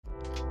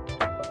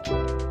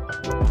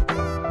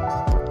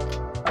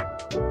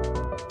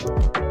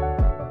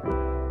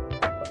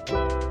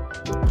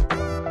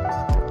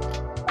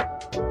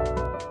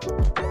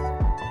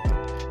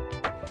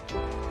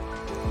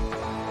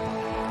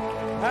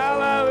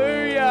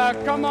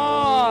Come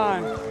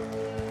on.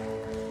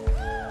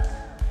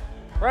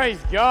 Praise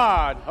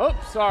God.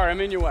 Oops, sorry,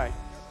 I'm in your way.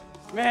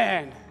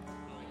 Man.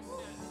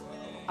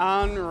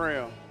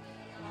 Unreal.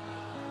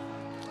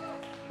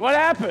 What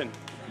happened?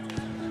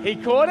 He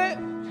caught it?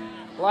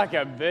 Like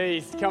a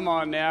beast. Come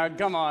on now.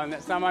 Come on.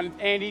 Someone,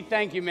 Andy,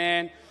 thank you,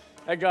 man.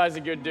 That guy's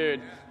a good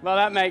dude. Well,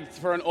 that makes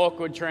for an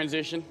awkward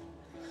transition.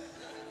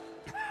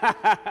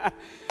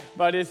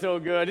 But it's all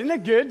good. Isn't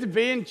it good to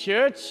be in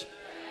church?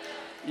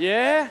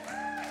 Yeah?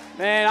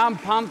 Man, I'm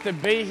pumped to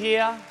be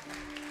here.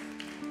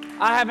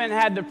 I haven't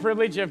had the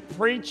privilege of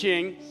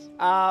preaching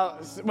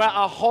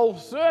a whole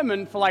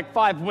sermon for like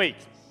 5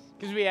 weeks.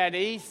 Because we had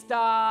Easter,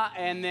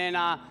 and then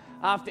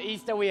after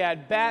Easter we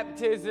had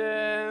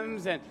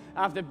baptisms, and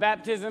after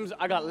baptisms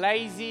I got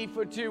lazy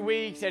for 2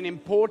 weeks and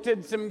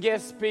imported some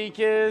guest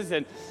speakers,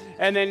 and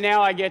then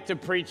now I get to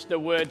preach the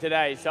word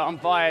today, so I'm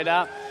fired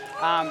up.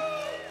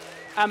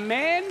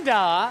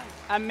 Amanda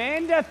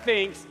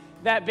thinks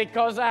that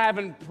because I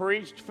haven't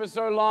preached for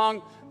so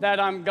long that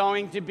I'm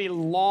going to be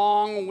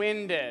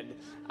long-winded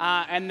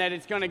and that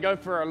it's going to go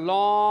for a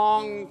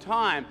long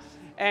time.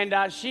 And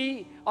I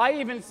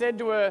even said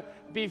to her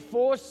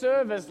before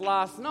service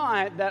last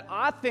night that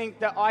I think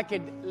that I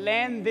could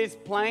land this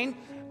plane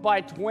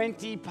by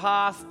 20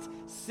 past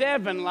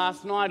 7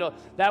 last night, or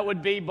that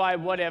would be by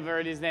whatever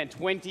it is then,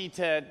 10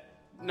 to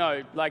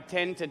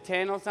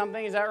 10 or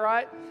something, is that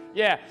right?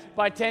 Yeah,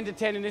 by 10 to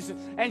 10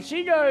 and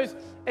she goes,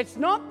 it's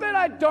not that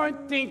I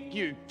don't think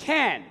you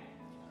can,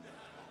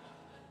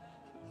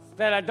 it's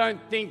that I don't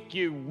think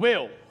you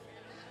will.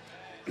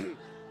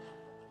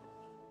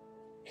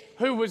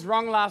 Who was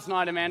wrong last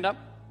night, Amanda?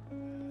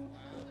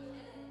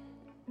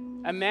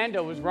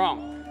 Amanda was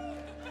wrong.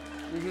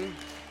 Mm-hmm.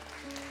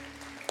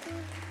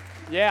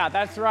 Yeah,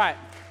 that's right.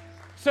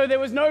 So there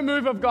was no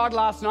move of God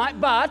last night,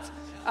 but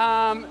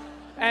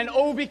and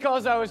all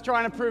because I was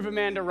trying to prove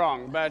Amanda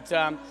wrong.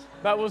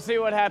 But we'll see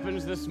what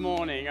happens this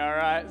morning, all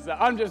right? So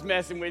I'm just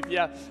messing with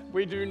you.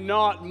 We do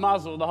not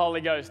muzzle the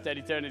Holy Ghost at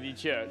Eternity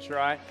Church,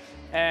 right?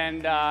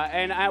 And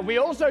we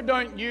also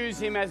don't use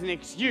him as an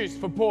excuse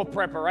for poor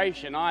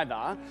preparation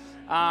either.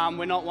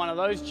 We're not one of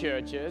those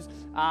churches.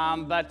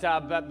 But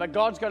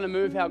God's going to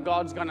move how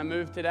God's going to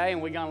move today,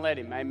 and we're going to let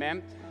him,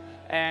 amen?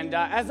 And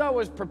as I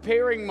was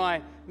preparing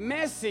my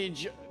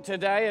message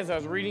today, as I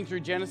was reading through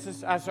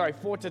Genesis, as I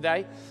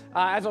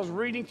was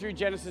reading through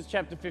Genesis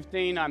chapter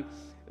 15,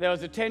 there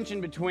was a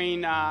tension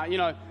between,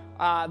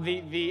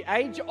 the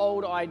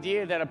age-old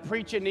idea that a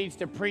preacher needs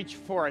to preach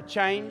for a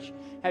change.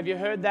 Have you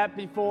heard that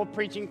before,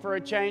 preaching for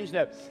a change?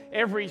 That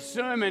every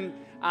sermon,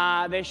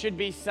 there should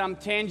be some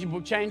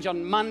tangible change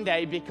on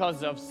Monday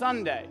because of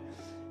Sunday.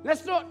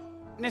 That's not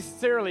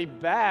necessarily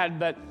bad,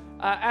 but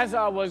as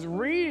I was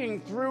reading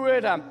through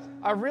it,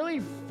 I really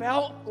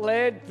felt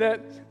led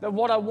that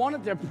what I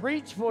wanted to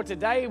preach for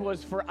today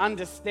was for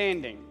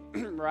understanding,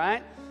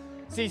 right?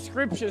 See,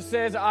 Scripture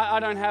says, I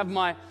don't have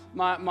my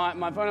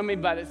phone on me,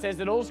 but it says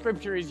that all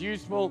Scripture is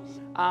useful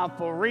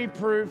for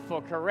reproof,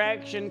 for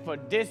correction, for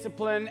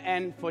discipline,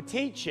 and for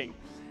teaching.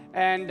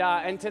 And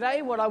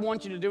today what I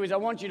want you to do is I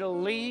want you to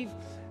leave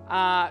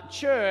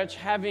church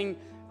having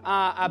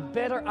a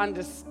better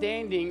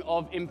understanding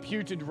of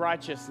imputed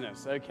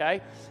righteousness, okay?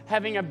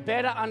 Having a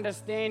better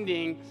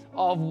understanding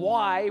of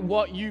why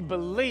what you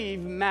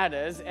believe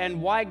matters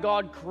and why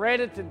God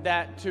credited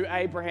that to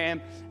Abraham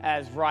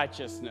as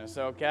righteousness,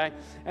 okay?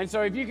 And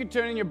so if you could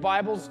turn in your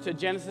Bibles to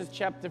Genesis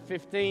chapter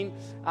 15,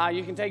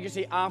 you can take your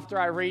seat after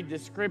I read the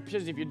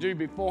scriptures. If you do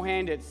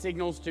beforehand, it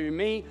signals to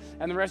me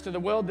and the rest of the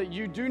world that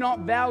you do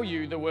not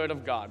value the Word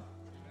of God.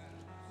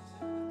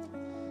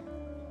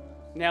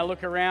 Now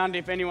look around.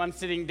 If anyone's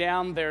sitting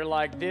down, they're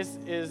like, this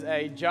is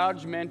a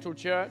judgmental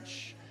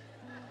church.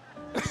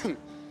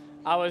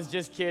 I was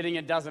just kidding.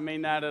 It doesn't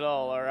mean that at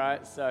all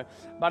right?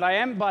 But I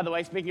am, by the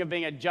way, speaking of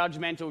being a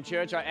judgmental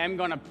church, I am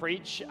going to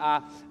preach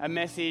a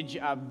message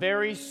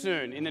very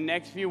soon, in the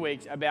next few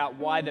weeks, about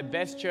why the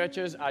best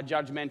churches are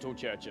judgmental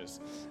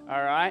churches,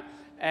 all right?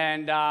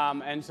 And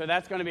so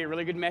that's going to be a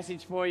really good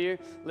message for you.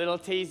 Little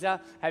teaser.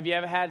 Have you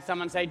ever had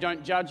someone say,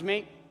 don't judge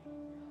me?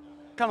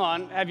 Come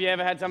on, have you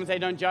ever had someone say,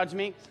 don't judge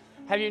me?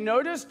 Have you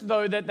noticed,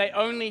 though, that they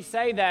only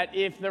say that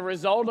if the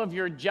result of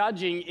your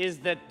judging is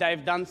that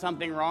they've done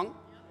something wrong?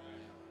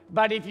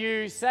 But if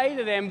you say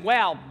to them,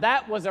 wow,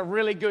 that was a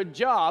really good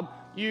job,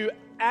 you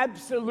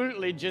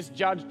absolutely just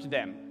judged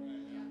them.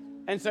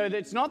 And so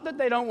it's not that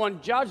they don't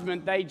want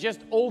judgment,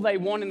 all they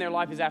want in their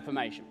life is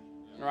affirmation,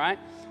 right?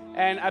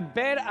 And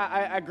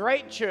a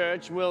great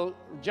church will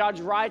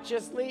judge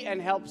righteously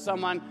and help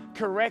someone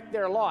correct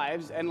their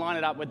lives and line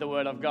it up with the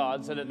Word of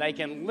God so that they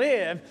can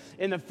live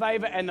in the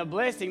favor and the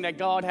blessing that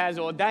God has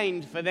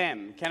ordained for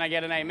them. Can I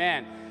get an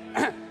amen?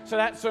 So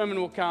that sermon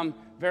will come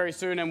very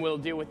soon, and we'll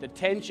deal with the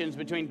tensions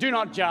between do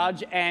not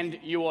judge and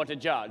you ought to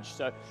judge.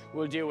 So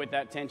we'll deal with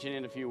that tension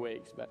in a few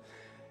weeks. But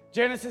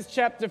Genesis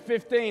chapter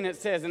 15, it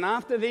says, and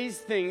after these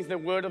things, the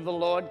word of the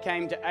Lord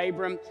came to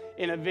Abram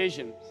in a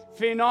vision.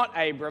 Fear not,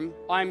 Abram,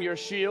 I am your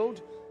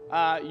shield.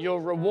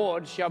 Your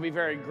reward shall be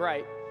very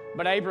great.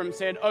 But Abram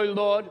said, O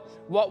Lord,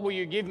 what will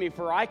you give me?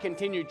 For I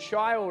continue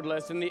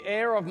childless, and the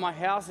heir of my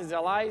house is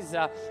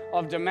Eliezer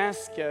of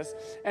Damascus.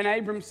 And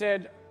Abram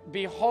said,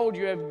 Behold,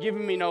 you have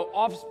given me no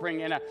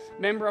offspring, and a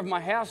member of my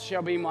house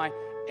shall be my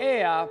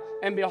heir.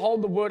 And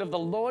behold, the word of the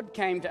Lord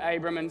came to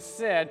Abram and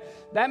said,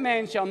 That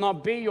man shall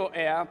not be your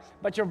heir,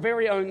 but your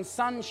very own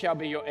son shall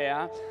be your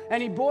heir.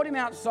 And he brought him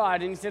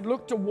outside, and he said,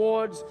 Look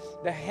towards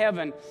the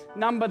heaven,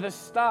 number the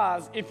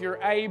stars, if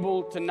you're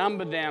able to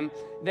number them.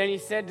 Then he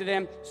said to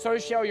them, So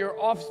shall your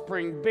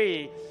offspring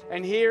be.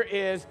 And here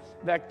is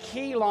the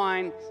key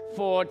line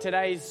for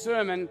today's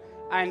sermon.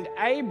 And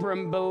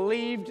Abram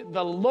believed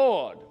the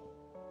Lord,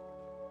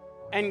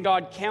 and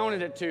God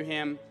counted it to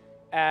him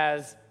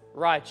as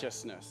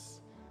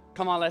righteousness.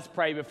 Come on, let's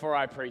pray before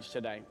I preach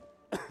today.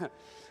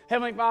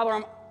 Heavenly Father,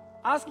 I'm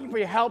asking for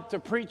your help to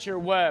preach your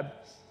word.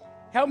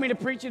 Help me to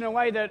preach in a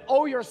way that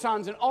all your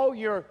sons and all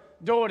your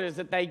daughters,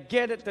 that they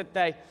get it, that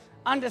they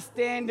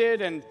understand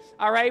it, and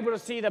are able to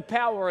see the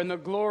power and the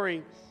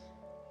glory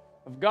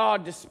of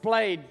God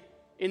displayed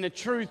in the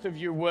truth of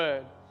your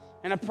word.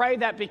 And I pray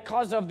that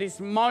because of this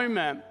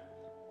moment,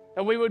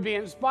 that we would be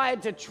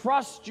inspired to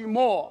trust you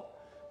more,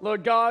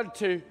 Lord God,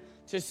 to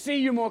see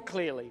you more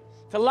clearly,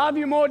 to love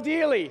you more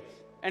dearly,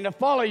 and to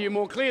follow you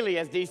more clearly,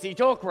 as DC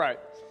Talk wrote.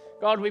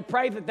 God, we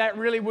pray that that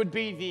really would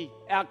be the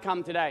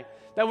outcome today,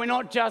 that we're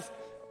not just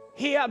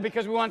here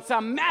because we want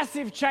some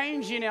massive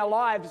change in our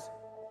lives,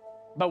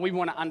 but we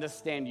want to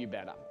understand you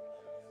better.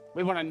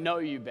 We want to know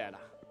you better,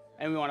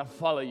 and we want to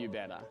follow you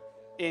better.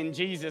 In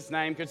Jesus'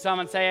 name, could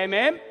someone say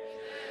amen? Amen.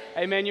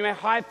 Amen. You may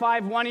high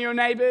five one of your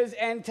neighbors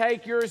and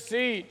take your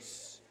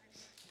seats.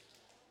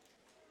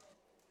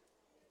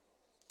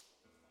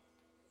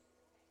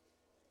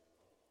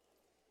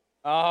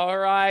 All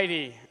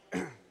righty.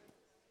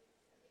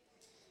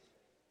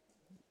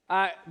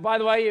 By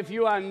the way, if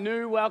you are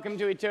new, welcome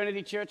to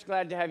Eternity Church.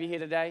 Glad to have you here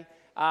today.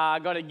 I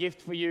got a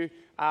gift for you.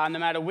 No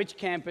matter which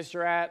campus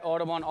you're at,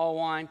 Audubon,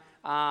 Allwine,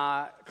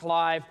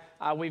 Clive,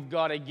 we've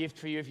got a gift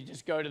for you. If you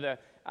just go to the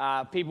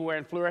people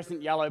wearing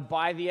fluorescent yellow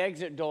by the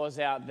exit doors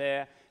out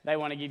there, they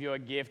want to give you a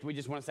gift. We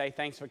just want to say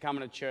thanks for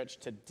coming to church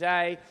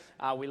today.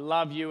 We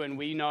love you, and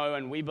we know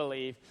and we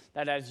believe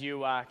that as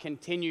you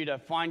continue to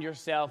find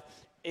yourself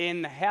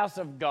in the house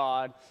of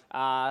God,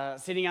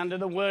 sitting under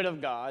the word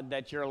of God,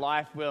 that your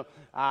life will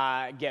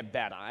get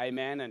better.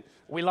 Amen. And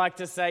we like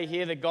to say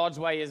here that God's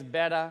way is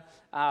better.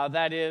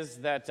 That is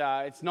that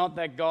it's not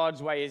that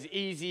God's way is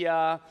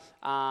easier,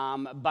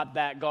 but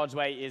that God's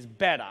way is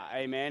better.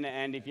 Amen.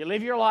 And if you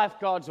live your life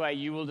God's way,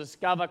 you will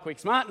discover quick,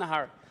 smart, and a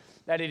hurry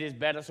that it is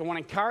better. So I want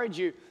to encourage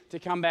you to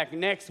come back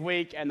next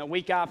week and the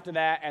week after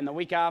that and the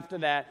week after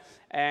that.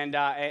 And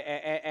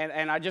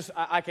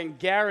I can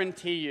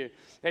guarantee you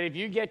that if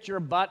you get your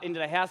butt into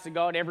the house of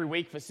God every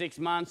week for 6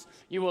 months,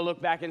 you will look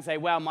back and say,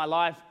 wow, my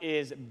life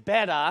is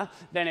better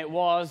than it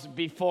was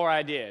before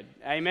I did.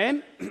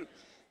 Amen?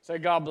 So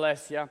God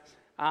bless you.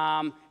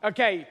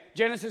 Okay,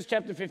 Genesis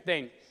chapter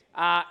 15.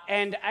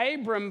 And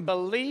Abram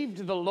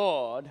believed the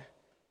Lord,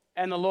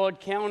 and the Lord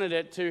counted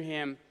it to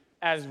him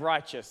as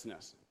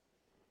righteousness.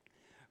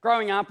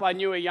 Growing up, I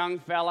knew a young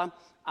fella.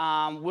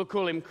 We'll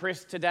call him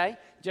Chris today,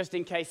 just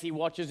in case he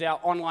watches our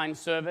online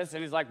service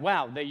and is like,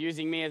 wow, they're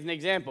using me as an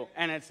example,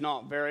 and it's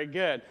not very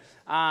good.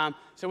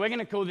 So we're going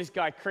to call this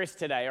guy Chris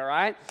today, all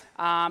right?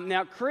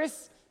 Now,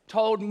 Chris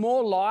told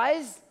more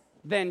lies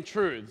than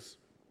truths.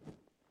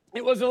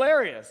 It was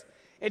hilarious.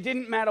 It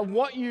didn't matter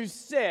what you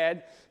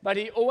said, but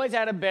he always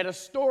had a better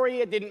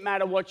story. It didn't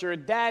matter what your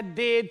dad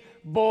did,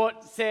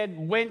 bought, said,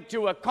 went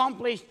to,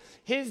 accomplished.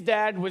 His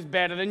dad was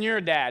better than your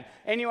dad.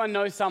 Anyone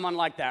know someone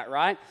like that,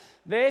 right?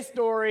 Their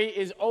story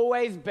is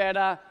always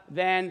better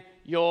than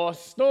your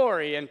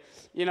story. And,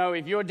 you know,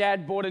 if your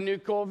dad bought a new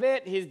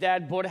Corvette, his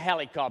dad bought a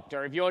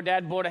helicopter. If your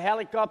dad bought a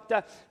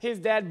helicopter, his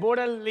dad bought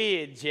a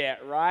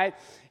Learjet, right?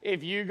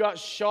 If you got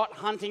shot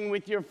hunting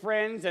with your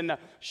friends and the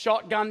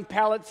shotgun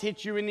pellets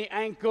hit you in the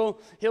ankle,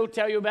 he'll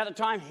tell you about the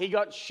time he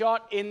got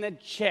shot in the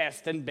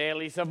chest and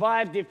barely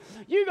survived. If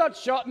you got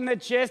shot in the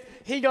chest,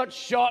 he got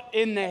shot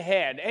in the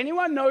head.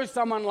 Anyone know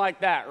someone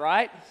like that,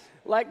 right?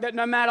 Like that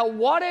no matter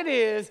what it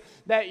is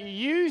that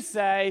you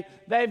say,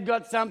 they've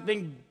got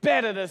something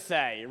better to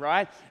say,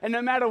 right? And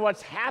no matter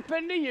what's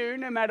happened to you,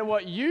 no matter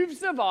what you've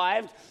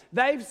survived,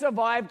 they've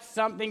survived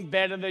something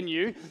better than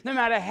you. No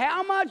matter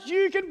how much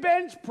you can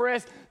bench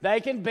press,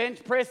 they can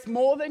bench press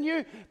more than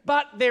you,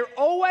 but they're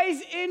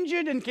always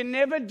injured and can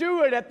never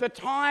do it at the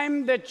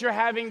time that you're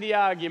having the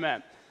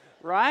argument,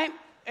 right?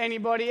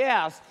 Anybody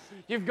else?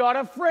 You've got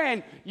a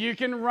friend, you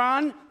can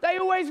run. They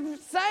always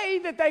say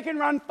that they can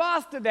run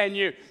faster than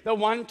you. The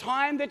one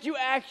time that you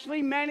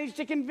actually manage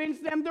to convince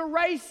them to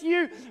race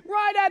you,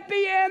 right at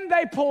the end,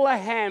 they pull a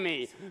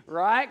hammy,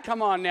 right?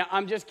 Come on now,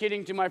 I'm just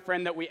kidding to my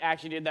friend that we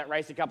actually did that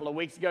race a couple of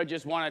weeks ago.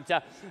 Just wanted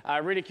to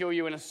ridicule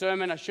you in a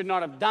sermon. I should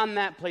not have done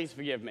that. Please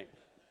forgive me.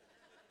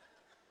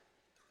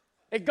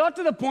 It got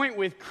to the point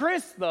with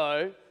Chris,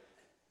 though,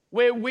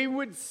 where we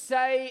would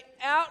say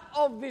out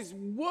of this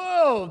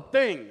world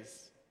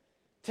things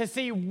to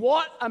see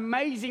what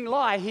amazing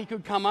lie he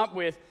could come up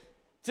with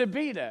to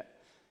beat it.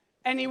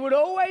 And he would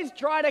always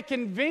try to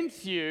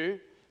convince you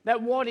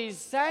that what he's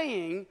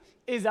saying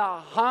is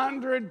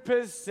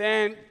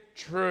 100%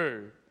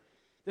 true.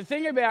 The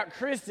thing about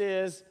Chris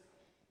is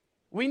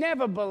we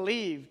never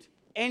believed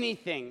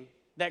anything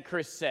that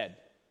Chris said.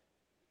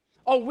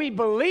 Oh, we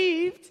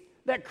believed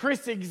that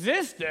Chris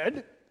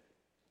existed,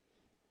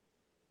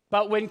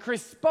 but when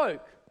Chris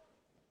spoke,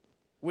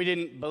 we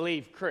didn't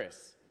believe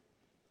Chris.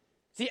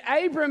 See,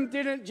 Abram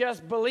didn't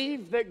just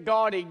believe that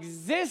God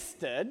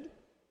existed.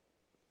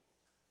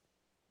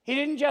 He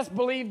didn't just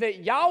believe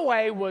that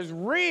Yahweh was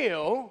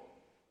real,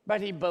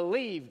 but he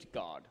believed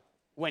God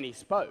when he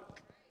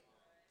spoke.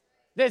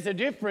 There's a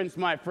difference,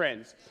 my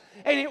friends.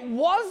 And it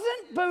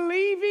wasn't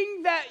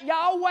believing that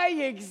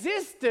Yahweh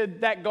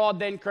existed that God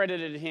then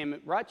credited him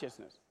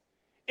righteousness.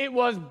 It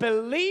was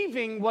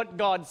believing what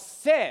God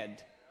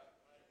said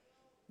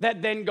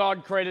that then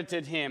God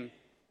credited him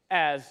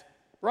as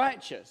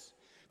righteous.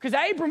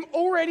 Because Abram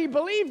already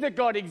believed that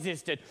God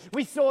existed.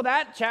 We saw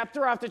that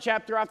chapter after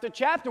chapter after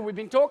chapter. We've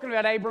been talking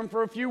about Abram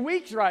for a few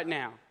weeks right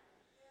now.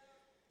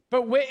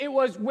 But it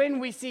was when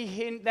we see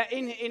him, that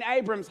in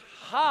Abram's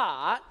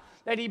heart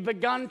that he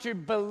begun to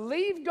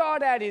believe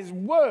God at his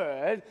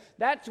word,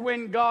 that's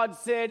when God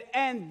said,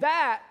 and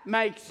that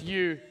makes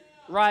you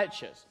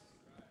righteous.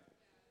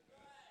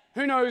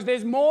 Who knows,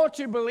 there's more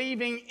to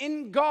believing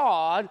in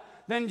God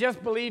than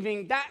just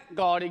believing that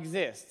God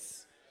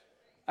exists.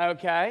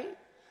 Okay?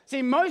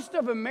 See, most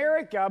of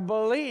America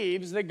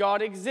believes that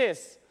God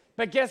exists.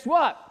 But guess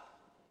what?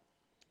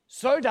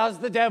 So does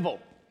the devil.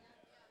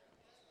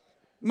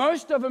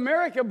 Most of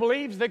America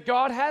believes that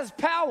God has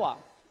power.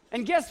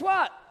 And guess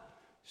what?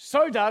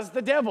 So does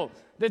the devil.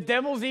 The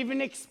devil's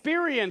even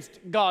experienced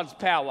God's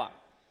power.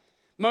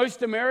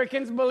 Most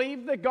Americans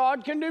believe that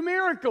God can do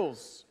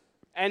miracles.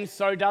 And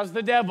so does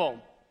the devil.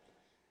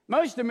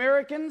 Most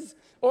Americans,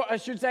 or I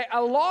should say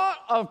a lot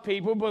of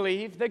people,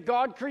 believe that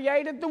God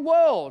created the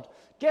world.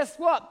 Guess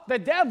what? The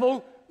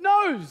devil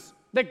knows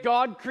that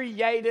God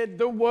created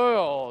the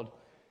world.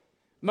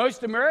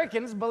 Most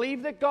Americans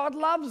believe that God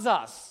loves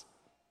us.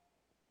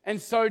 And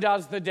so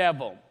does the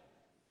devil.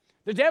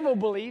 The devil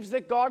believes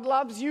that God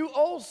loves you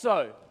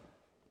also.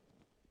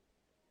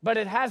 But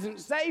it hasn't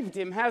saved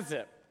him, has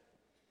it?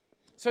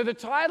 So the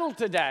title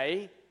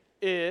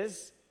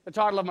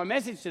of my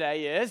message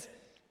today is,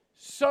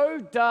 So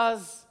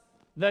Does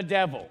the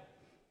Devil.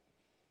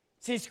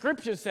 See,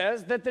 Scripture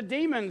says that the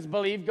demons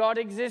believe God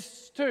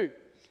exists too.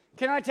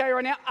 Can I tell you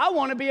right now, I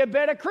want to be a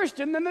better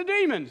Christian than the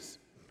demons.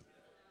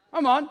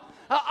 Come on.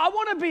 I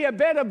want to be a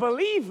better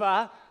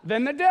believer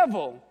than the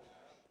devil.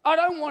 I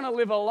don't want to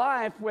live a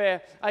life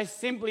where I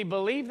simply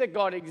believe that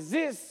God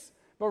exists,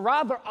 but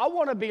rather I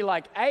want to be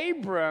like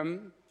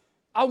Abram.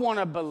 I want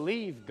to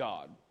believe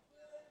God.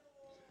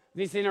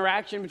 This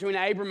interaction between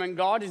Abram and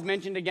God is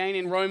mentioned again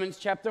in Romans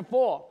chapter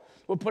 4.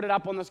 We'll put it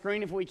up on the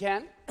screen if we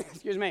can.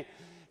 Excuse me.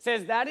 It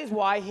says that is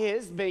why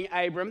being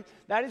Abram,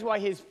 that is why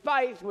his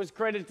faith was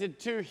credited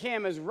to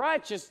him as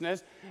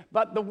righteousness,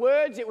 but the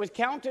words it was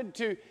counted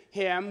to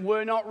him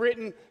were not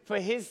written for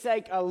his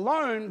sake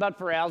alone, but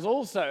for ours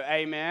also.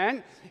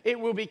 Amen. It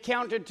will be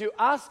counted to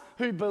us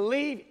who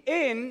believe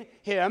in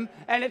him.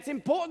 And it's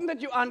important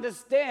that you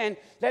understand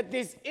that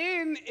this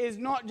 "in" is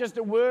not just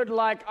a word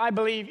like I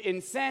believe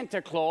in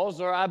Santa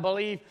Claus, or I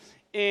believe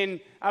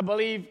in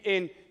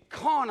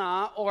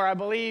Connor, or I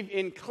believe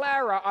in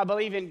Clara, I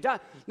believe in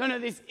No,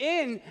 this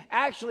 "in"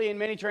 actually in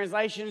many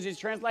translations is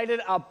translated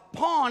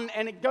upon,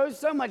 and it goes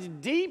so much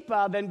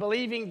deeper than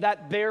believing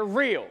that they're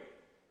real.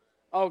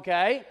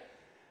 Okay?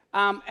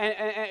 And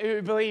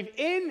who believe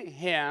in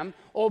him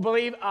or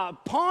believe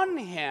upon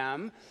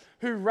him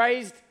who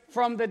raised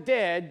from the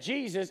dead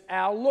Jesus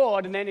our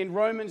Lord. And then in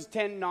Romans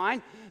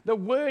 10:9, the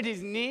word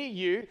is near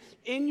you,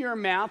 in your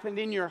mouth and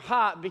in your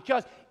heart,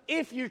 because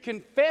if you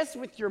confess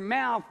with your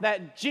mouth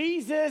that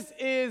Jesus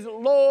is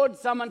Lord,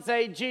 someone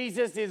say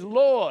Jesus is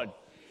Lord,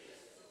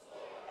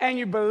 and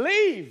you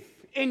believe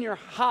in your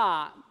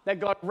heart that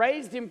God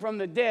raised him from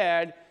the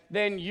dead,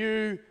 then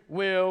you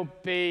will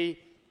be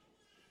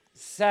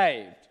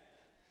saved.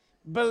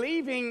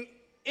 Believing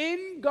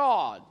in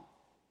God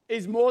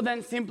is more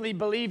than simply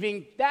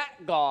believing that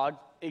God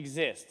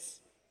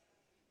exists,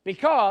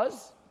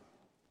 because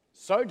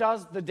so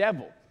does the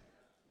devil.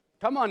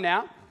 Come on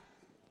now.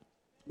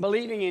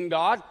 Believing in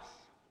God,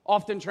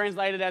 often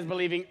translated as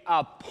believing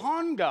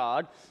upon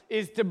God,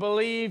 is to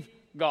believe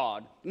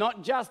God.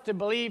 Not just to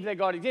believe that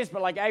God exists,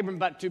 but like Abram,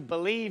 but to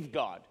believe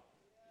God.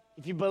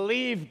 If you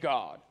believe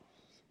God,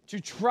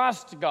 to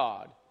trust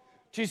God,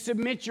 to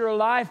submit your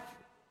life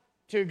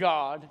to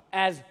God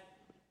as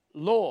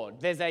Lord.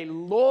 There's a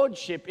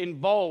lordship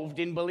involved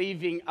in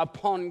believing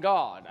upon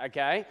God,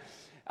 okay?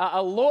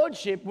 A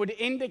lordship would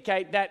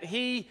indicate that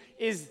he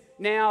is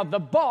now the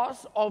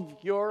boss of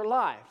your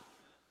life.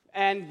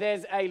 And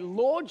there's a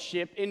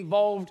lordship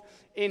involved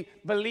in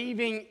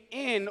believing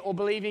in or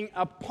believing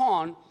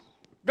upon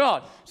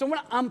God. So I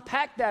want to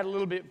unpack that a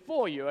little bit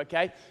for you,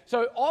 okay?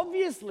 So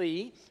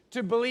obviously,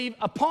 to believe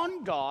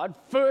upon God,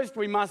 first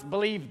we must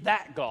believe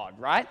that God,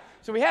 right?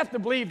 So we have to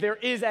believe there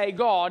is a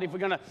God if we're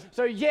going to.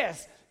 So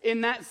yes,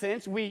 in that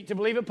sense, to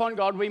believe upon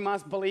God, we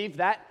must believe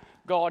that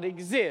God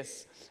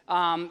exists.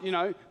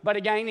 But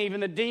again,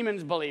 even the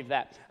demons believe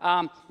that.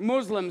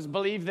 Muslims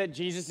believe that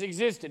Jesus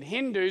existed.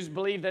 Hindus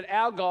believe that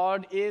our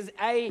God is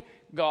a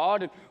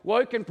God.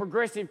 Woke and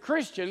progressive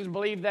Christians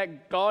believe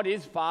that God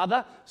is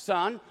Father,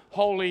 Son,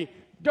 Holy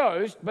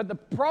Ghost. But the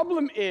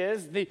problem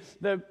is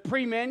the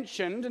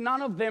pre-mentioned,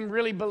 none of them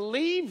really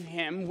believe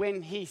him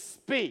when he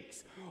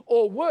speaks.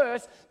 Or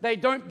worse, they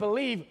don't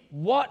believe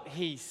what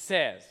he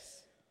says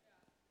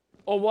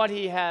or what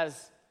he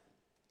has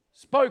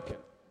spoken.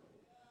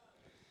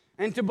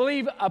 And to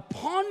believe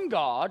upon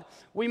God,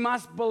 we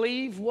must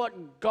believe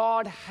what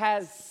God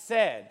has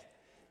said.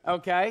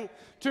 Okay?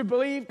 To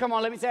believe, come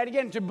on, let me say it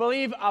again. To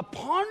believe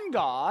upon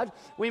God,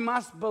 we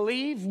must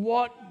believe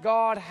what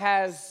God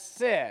has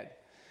said.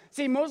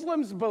 See,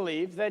 Muslims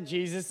believe that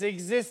Jesus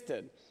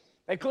existed.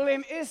 They call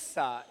him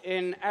Isa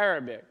in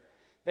Arabic.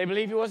 They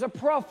believe he was a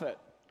prophet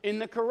in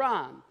the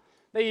Quran.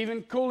 They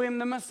even call him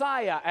the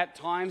Messiah at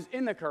times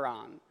in the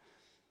Quran.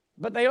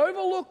 But they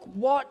overlook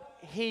what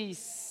he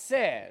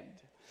said.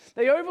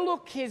 They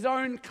overlook his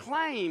own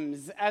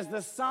claims as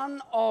the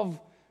Son of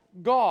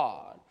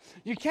God.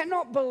 You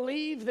cannot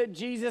believe that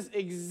Jesus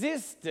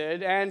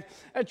existed and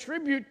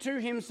attribute to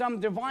him some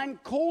divine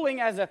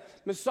calling as a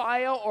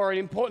Messiah or an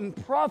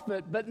important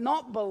prophet, but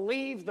not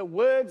believe the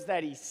words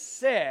that he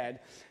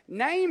said,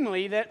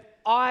 namely that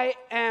I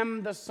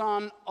am the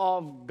Son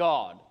of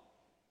God,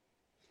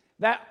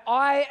 that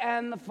I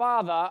and the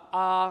Father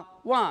are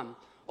one,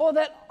 or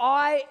that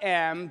I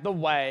am the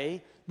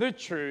way, the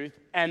truth,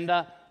 and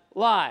the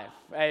life.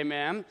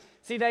 Amen.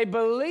 See, they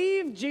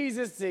believe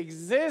Jesus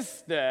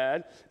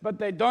existed, but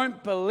they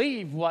don't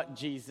believe what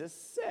Jesus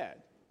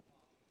said.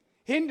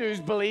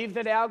 Hindus believe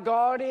that our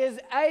God is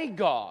a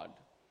God.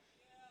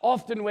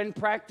 Often when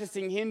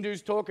practicing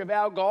Hindus talk of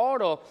our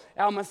God or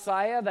our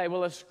Messiah, they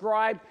will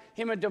ascribe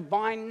him a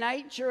divine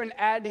nature and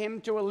add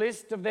him to a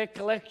list of their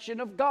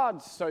collection of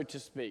gods, so to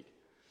speak.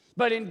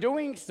 But in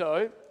doing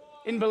so,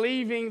 in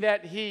believing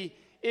that he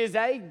is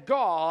a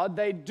God,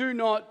 they do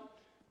not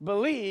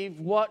believe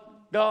what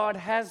God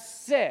has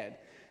said,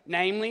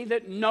 namely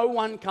that no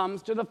one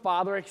comes to the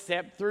Father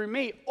except through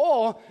me,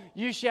 or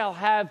you shall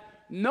have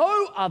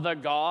no other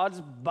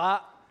gods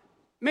but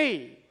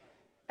me.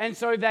 And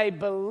so they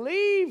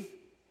believe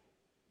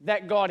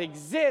that God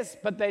exists,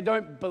 but they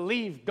don't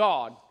believe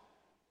God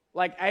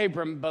like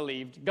Abram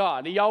believed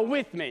God. Are y'all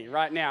with me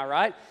right now,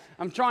 right?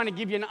 I'm trying to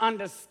give you an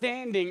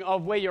understanding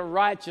of where your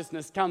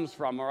righteousness comes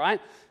from, all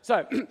right?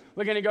 So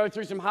we're going to go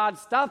through some hard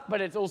stuff, but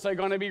it's also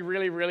going to be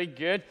really, really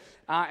good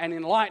and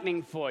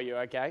enlightening for you,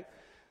 okay?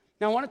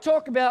 Now I want to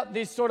talk about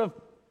this sort of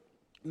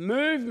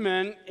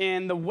movement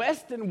in the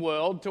Western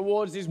world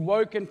towards this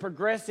woke and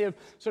progressive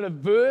sort of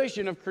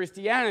version of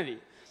Christianity.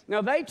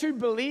 Now, they too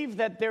believe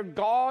that their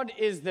God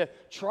is the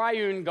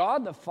triune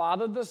God, the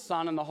Father, the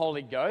Son, and the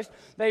Holy Ghost.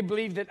 They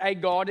believe that a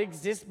God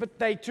exists, but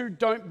they too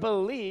don't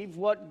believe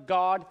what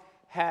God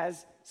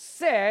has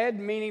said,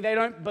 meaning they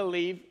don't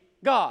believe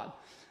God.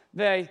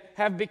 They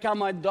have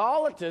become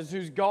idolaters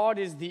whose God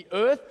is the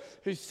earth,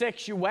 whose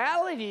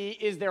sexuality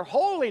is their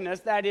holiness.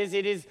 That is,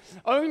 it is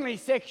only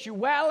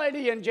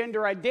sexuality and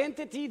gender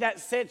identity that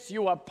sets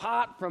you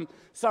apart from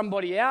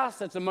somebody else.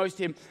 That's the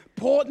most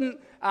important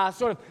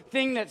sort of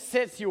thing that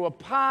sets you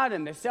apart,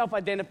 and their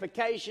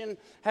self-identification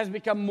has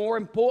become more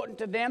important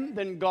to them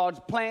than God's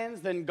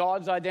plans, than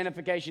God's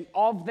identification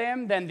of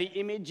them, than the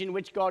image in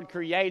which God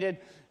created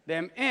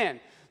them in.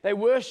 They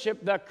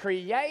worship the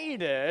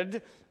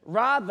created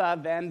rather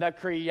than the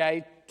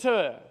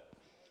creator.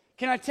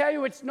 Can I tell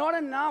you, it's not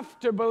enough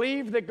to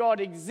believe that God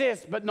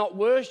exists but not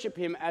worship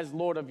him as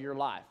Lord of your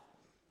life.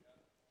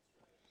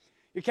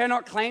 You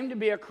cannot claim to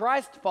be a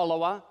Christ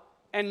follower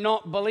and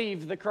not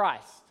believe the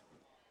Christ.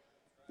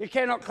 You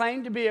cannot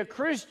claim to be a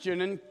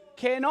Christian and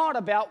care not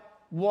about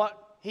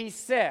what he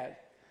said.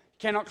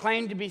 You cannot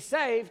claim to be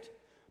saved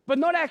but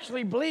not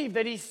actually believe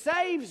that he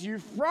saves you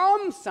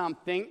from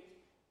something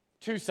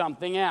to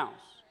something else.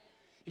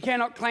 You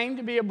cannot claim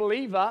to be a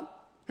believer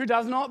who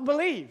does not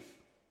believe.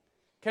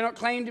 You cannot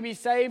claim to be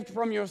saved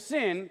from your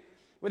sin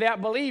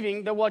without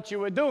believing that what you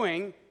were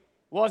doing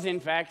was in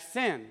fact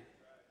sin.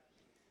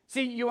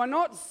 See, you are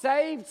not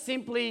saved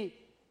simply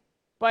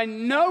by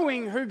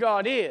knowing who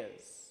God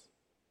is.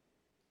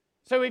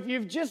 So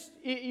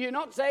you're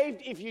not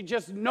saved if you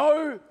just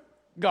know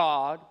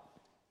God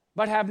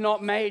but have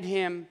not made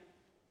him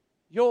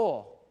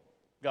your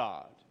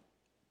God.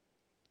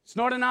 It's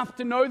not enough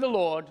to know the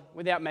Lord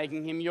without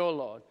making him your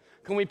Lord.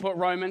 Can we put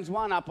Romans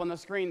 1 up on the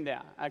screen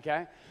there?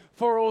 Okay.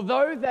 For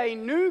although they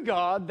knew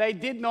God, they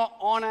did not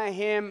honor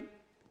him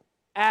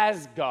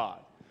as God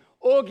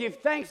or give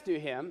thanks to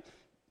him,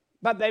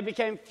 but they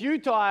became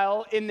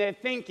futile in their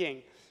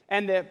thinking,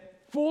 and their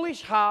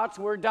foolish hearts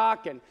were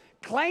darkened.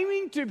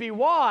 Claiming to be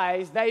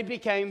wise, they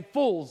became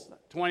fools.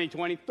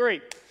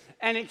 2023.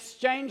 and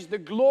exchanged the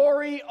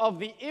glory of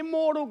the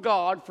immortal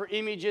God for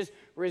images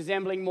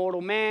resembling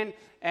mortal man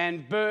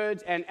and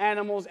birds and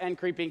animals and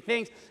creeping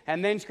things.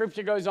 And then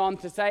Scripture goes on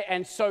to say,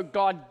 and so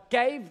God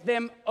gave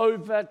them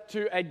over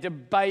to a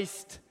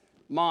debased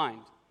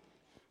mind.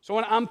 So I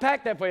want to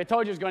unpack that for you. I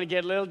told you it was going to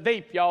get a little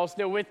deep. Y'all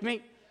still with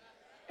me?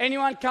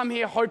 Anyone come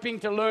here hoping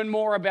to learn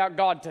more about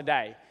God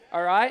today?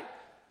 All right?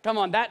 Come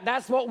on,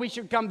 that's what we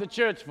should come to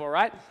church for,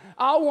 right?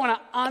 I want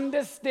to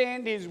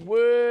understand His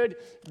Word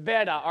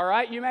better, all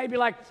right? You may be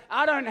like,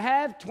 I don't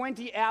have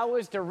 20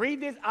 hours to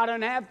read this. I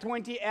don't have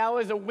 20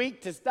 hours a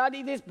week to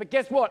study this. But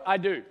guess what? I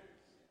do.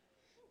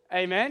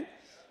 Amen?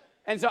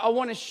 And so I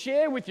want to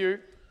share with you,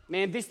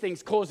 man, this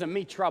thing's causing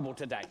me trouble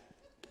today.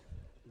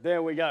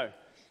 There we go.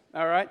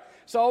 All right?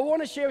 So I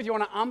want to share with you, I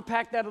want to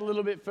unpack that a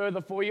little bit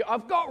further for you.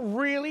 I've got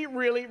really,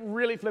 really,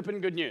 really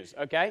flipping good news,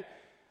 okay?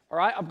 All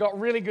right, I've got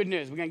really good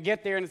news. We're going to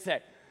get there in a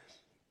sec.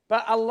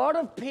 But a lot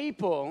of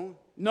people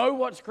know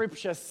what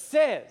Scripture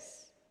says,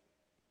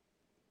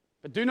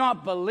 but do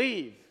not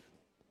believe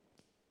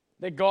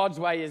that God's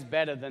way is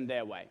better than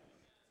their way.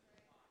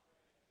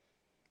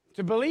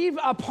 To believe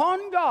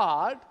upon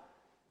God,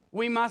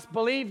 we must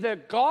believe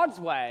that God's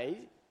way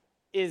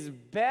is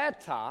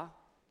better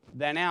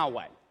than our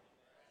way.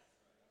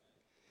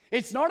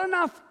 It's not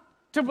enough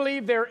to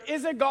believe there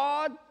is a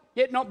God,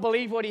 yet not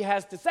believe what He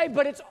has to say.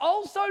 But it's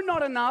also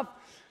not enough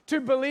to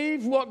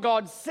believe what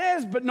God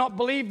says, but not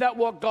believe that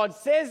what God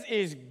says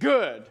is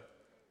good,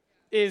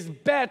 is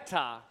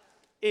better,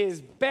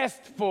 is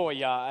best for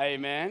you.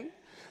 Amen?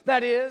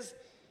 That is,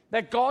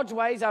 that God's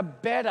ways are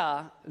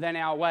better than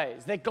our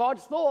ways. That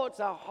God's thoughts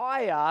are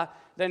higher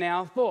than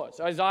our thoughts.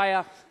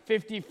 Isaiah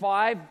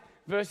 55,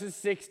 verses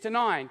 6 to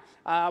 9.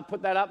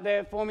 Put that up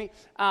there for me.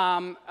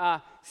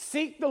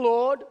 Seek the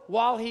Lord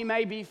while He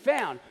may be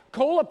found.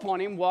 Call upon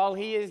Him while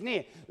He is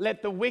near.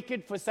 Let the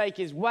wicked forsake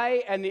his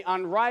way and the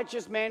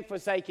unrighteous man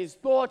forsake his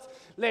thoughts.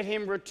 Let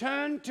him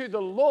return to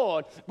the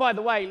Lord. By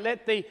the way,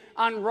 let the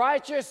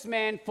unrighteous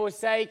man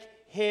forsake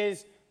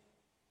his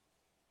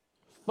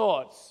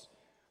thoughts.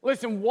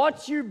 Listen,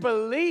 what you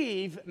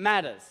believe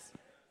matters.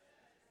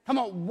 Come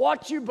on,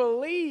 what you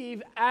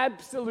believe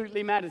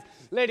absolutely matters.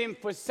 Let him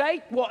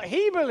forsake what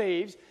he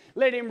believes.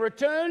 Let him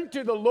return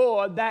to the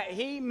Lord that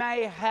He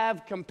may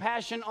have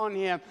compassion on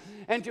him,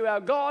 and to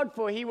our God,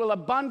 for He will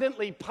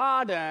abundantly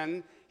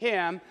pardon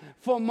him.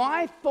 For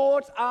my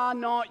thoughts are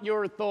not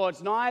your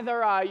thoughts,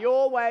 neither are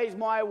your ways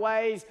my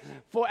ways.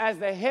 For as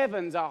the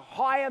heavens are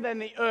higher than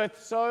the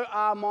earth, so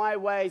are my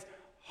ways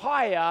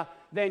higher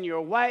than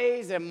your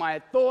ways, and my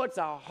thoughts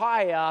are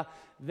higher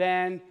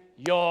than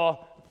your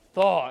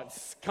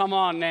thoughts. Come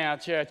on now,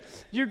 church.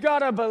 You got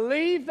to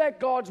believe that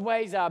God's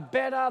ways are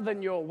better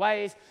than your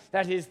ways,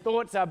 that His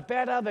thoughts are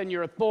better than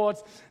your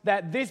thoughts,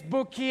 that this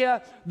book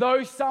here,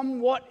 though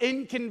somewhat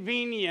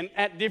inconvenient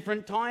at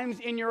different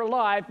times in your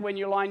life, when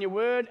you line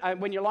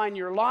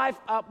your life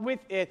up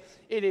with it,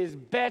 it is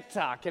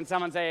better. Can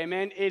someone say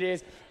amen? It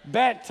is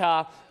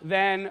better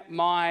than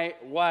my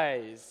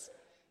ways.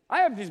 I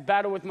have this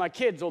battle with my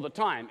kids all the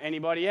time.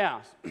 Anybody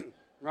else?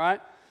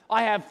 Right?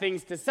 I have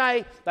things to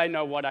say, they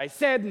know what I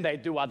said, and they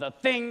do other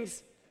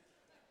things.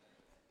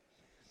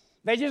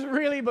 They just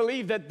really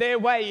believe that their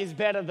way is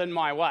better than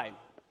my way.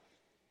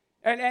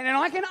 And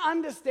I can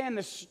understand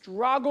the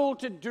struggle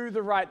to do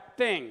the right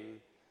thing,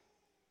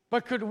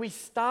 but could we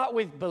start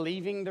with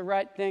believing the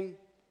right thing?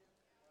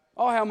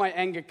 Oh, how my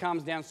anger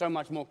calms down so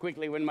much more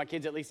quickly when my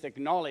kids at least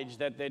acknowledge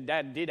that their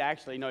dad did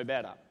actually know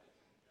better.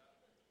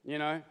 You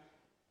know?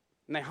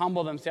 And they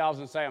humble themselves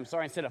and say, I'm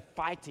sorry, instead of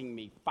fighting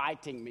me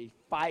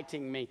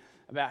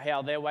about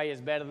how their way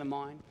is better than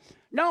mine.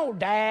 No,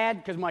 Dad,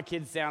 because my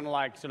kids sound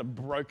like sort of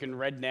broken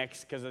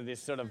rednecks because of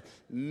this sort of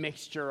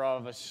mixture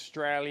of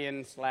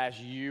Australian /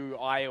 you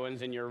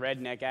Iowans and your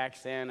redneck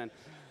accent. And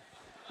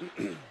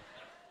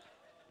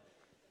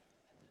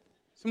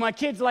so my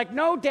kid's like,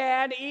 no,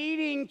 Dad,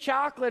 eating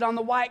chocolate on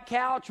the white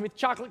couch with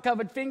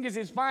chocolate-covered fingers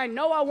is fine.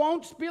 No, I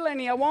won't spill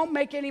any. I won't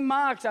make any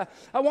marks.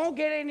 I won't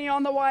get any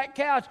on the white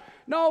couch.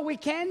 No, we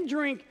can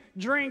drink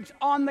drinks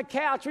on the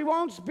couch. We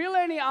won't spill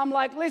any. I'm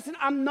like, listen,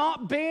 I'm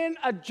not being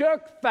a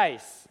jerk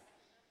face.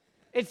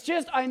 It's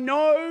just I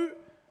know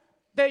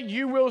that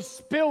you will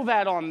spill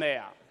that on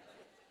there.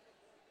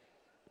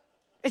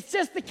 It's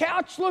just the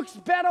couch looks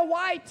better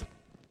white.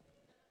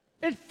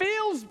 It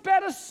feels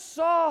better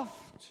soft.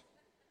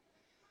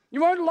 You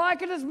won't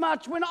like it as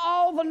much when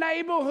all the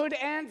neighborhood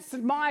ants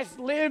and mice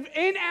live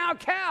in our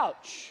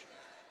couch.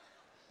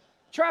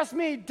 Trust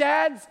me,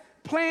 Dad's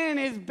plan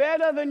is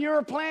better than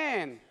your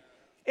plan.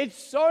 It's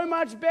so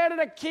much better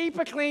to keep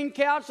a clean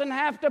couch than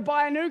have to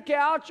buy a new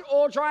couch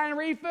or try and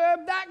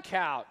refurb that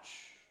couch.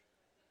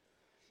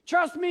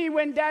 Trust me,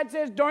 when Dad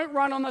says don't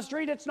run on the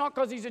street, it's not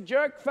because he's a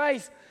jerk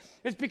face.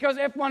 It's because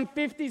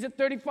F-150s at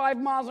 35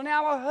 miles an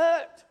hour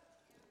hurt.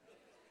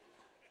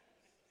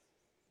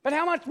 But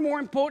how much more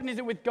important is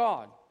it with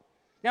God?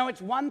 Now,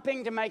 it's one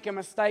thing to make a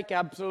mistake,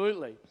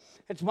 absolutely.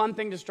 It's one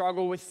thing to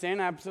struggle with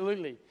sin,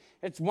 absolutely.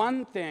 It's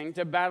one thing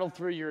to battle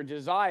through your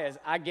desires,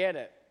 I get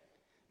it.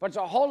 But it's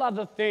a whole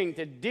other thing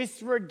to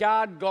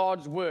disregard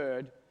God's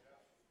word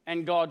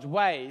and God's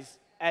ways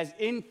as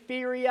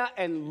inferior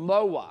and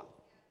lower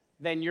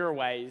than your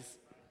ways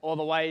or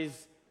the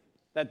ways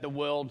that the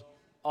world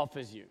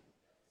offers you.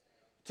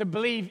 To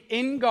believe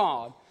in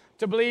God,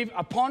 to believe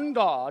upon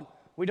God,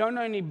 we don't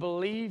only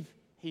believe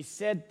He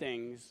said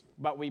things,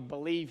 but we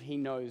believe He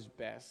knows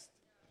best,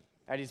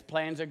 that His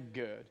plans are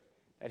good,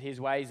 that His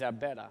ways are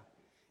better.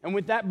 And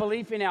with that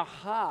belief in our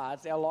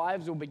hearts, our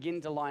lives will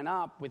begin to line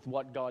up with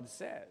what God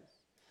says.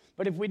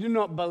 But if we do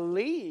not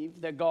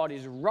believe that God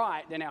is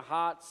right, then our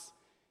hearts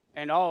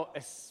and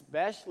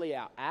especially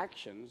our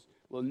actions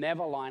will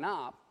never line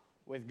up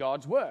with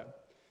God's word.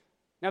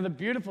 Now, the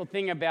beautiful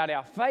thing about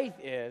our faith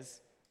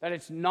is that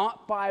it's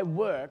not by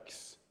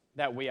works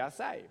that we are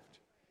saved,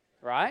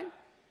 right?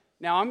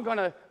 Now, I'm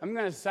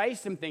gonna say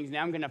some things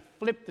now. I'm gonna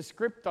flip the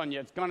script on you.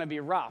 It's gonna be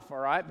rough, all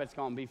right? But it's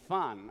gonna be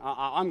fun.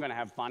 I'm gonna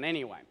have fun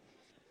anyway.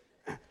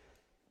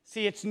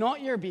 See, it's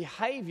not your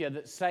behavior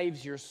that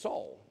saves your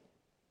soul.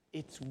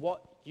 It's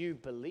what you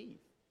believe.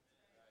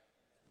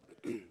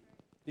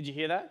 Did you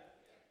hear that?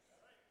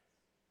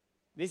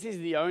 This is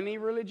the only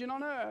religion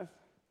on earth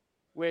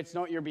where it's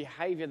not your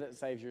behavior that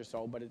saves your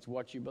soul, but it's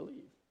what you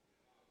believe.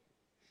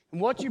 And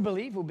what you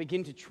believe will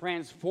begin to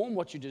transform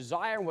what you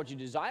desire, and what you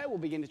desire will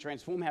begin to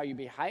transform how you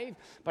behave,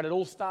 but it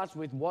all starts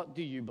with what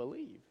do you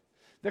believe?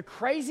 The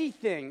crazy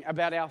thing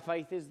about our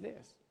faith is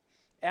this.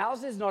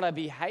 Ours is not a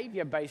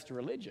behavior-based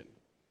religion.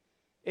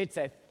 It's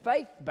a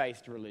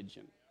faith-based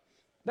religion.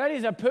 That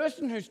is, a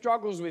person who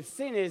struggles with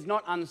sin is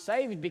not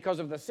unsaved because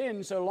of the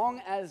sin, so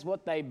long as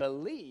what they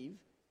believe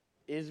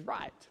is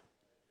right.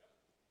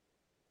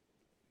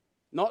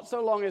 Not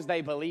so long as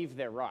they believe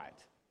they're right,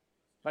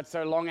 but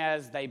so long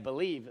as they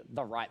believe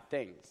the right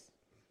things.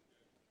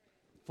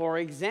 For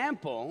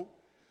example,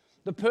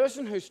 the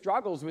person who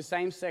struggles with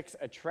same-sex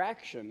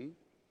attraction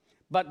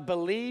but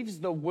believes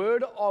the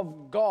word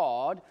of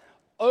God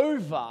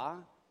over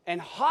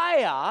and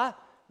higher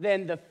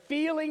than the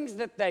feelings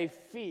that they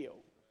feel.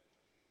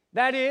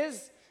 That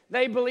is,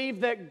 they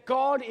believe that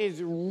God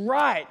is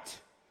right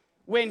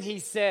when He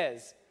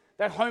says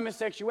that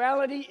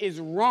homosexuality is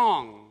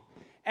wrong,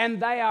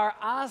 and they are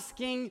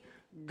asking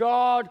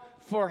God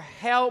for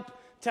help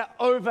to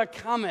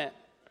overcome it.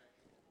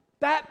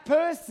 That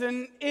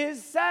person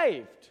is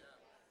saved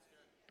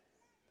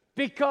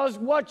because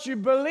what you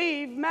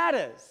believe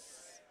matters.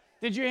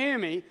 Did you hear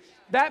me?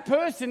 That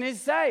person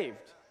is saved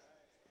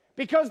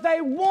because they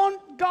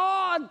want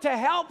God to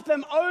help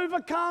them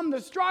overcome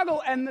the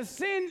struggle and the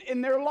sin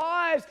in their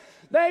lives.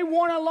 They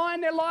want to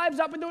line their lives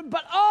up and do it,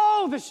 but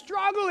the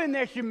struggle in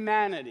their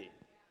humanity.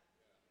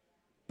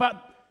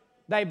 But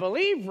they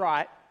believe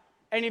right,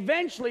 and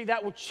eventually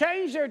that will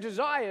change their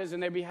desires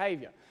and their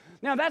behavior.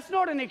 Now, that's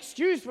not an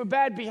excuse for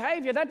bad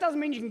behavior. That doesn't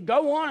mean you can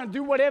go on and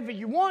do whatever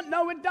you want.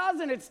 No, it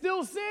doesn't. It's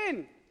still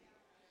sin.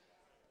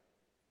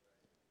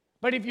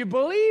 But if you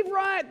believe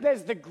right,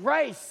 there's the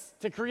grace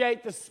to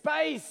create the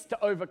space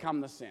to overcome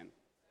the sin.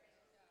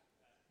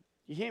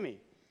 You hear me?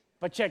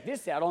 But check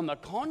this out. On the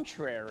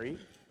contrary,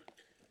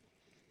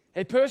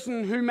 a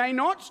person who may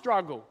not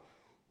struggle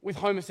with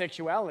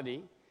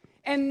homosexuality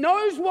and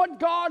knows what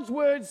God's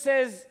word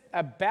says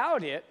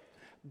about it,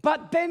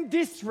 but then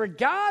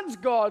disregards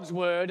God's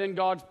word and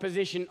God's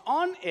position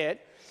on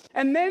it,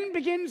 and then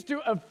begins to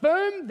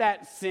affirm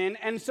that sin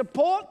and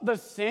support the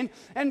sin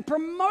and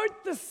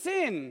promote the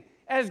sin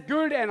as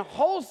good and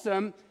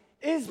wholesome,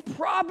 is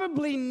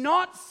probably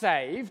not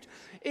saved,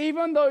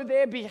 even though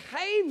their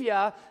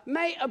behavior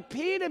may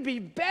appear to be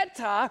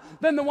better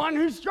than the one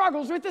who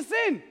struggles with the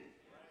sin.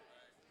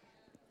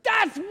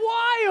 That's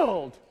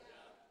wild.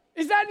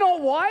 Is that not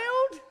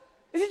wild?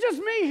 Is it just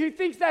me who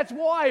thinks that's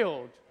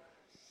wild?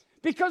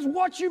 Because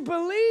what you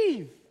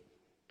believe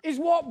is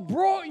what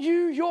brought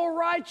you your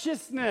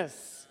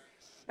righteousness.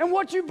 And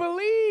what you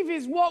believe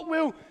is what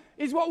will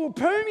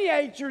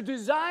permeate your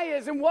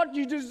desires, and what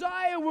you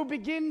desire will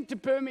begin to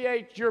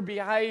permeate your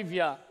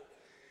behavior.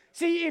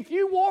 See, if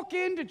you walk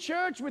into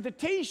church with a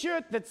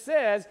t-shirt that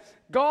says,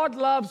 God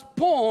loves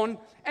porn,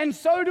 and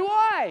so do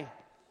I,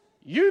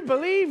 you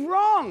believe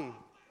wrong.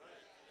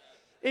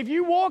 If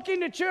you walk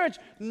into church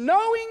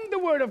knowing the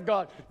Word of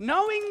God,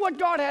 knowing what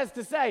God has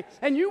to say,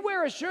 and you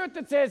wear a shirt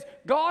that says,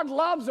 God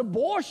loves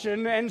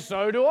abortion, and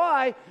so do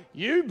I,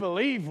 you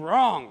believe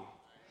wrong.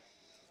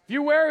 If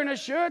you're wearing a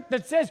shirt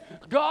that says,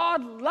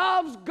 God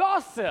loves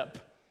gossip,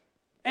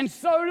 and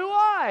so do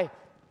I,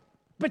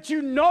 but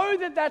you know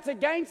that that's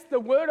against the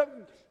Word of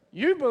God,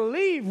 you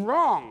believe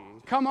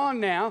wrong. Come on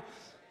now.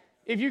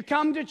 If you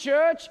come to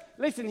church,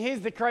 listen,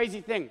 here's the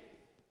crazy thing.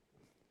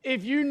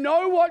 If you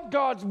know what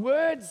God's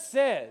word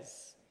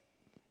says,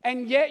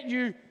 and yet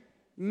you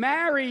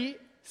marry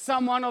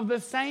someone of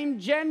the same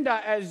gender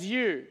as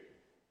you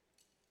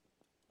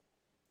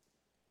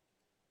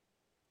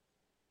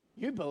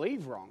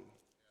believe wrong.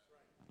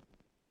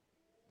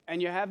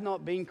 And you have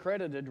not been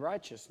credited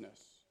righteousness.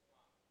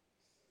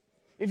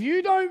 If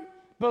you don't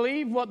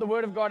believe what the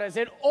Word of God has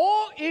said,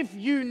 or if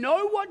you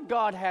know what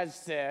God has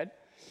said,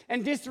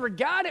 and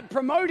disregard it,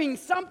 promoting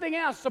something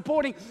else,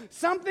 supporting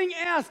something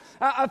else,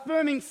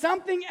 affirming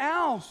something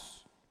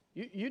else,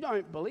 you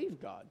don't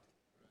believe God.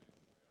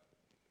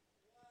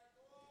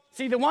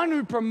 See, the one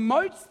who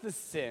promotes the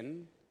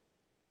sin,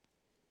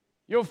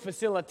 your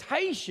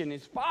facilitation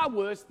is far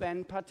worse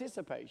than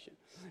participation.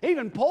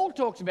 Even Paul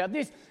talks about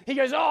this. He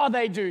goes, oh,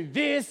 they do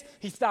this.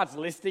 He starts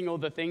listing all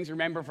the things.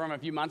 Remember from a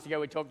few months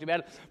ago we talked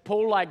about it?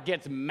 Paul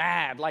gets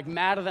mad,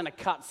 madder than a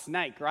cut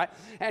snake, right?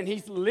 And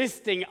he's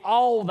listing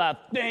all the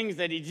things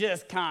that he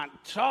just can't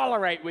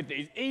tolerate with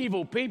these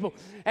evil people.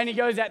 And he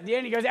goes at the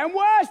end, and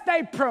worse,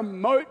 they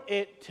promote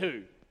it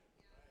too.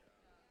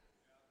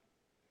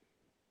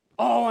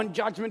 Oh, on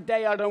Judgment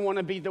Day, I don't want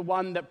to be the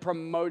one that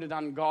promoted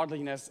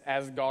ungodliness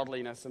as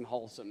godliness and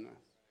wholesomeness.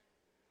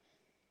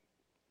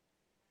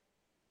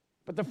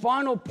 But the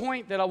final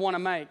point that I want to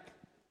make,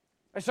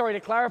 to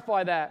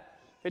clarify that,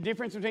 the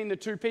difference between the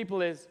two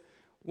people is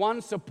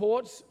one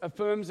supports,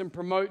 affirms, and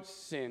promotes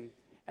sin.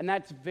 And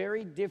that's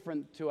very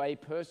different to a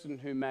person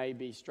who may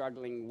be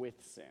struggling with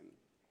sin.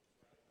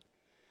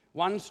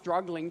 One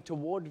struggling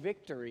toward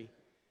victory.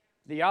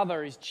 The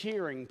other is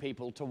cheering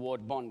people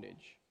toward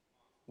bondage.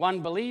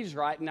 One believes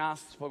right and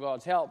asks for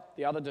God's help.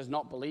 The other does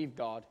not believe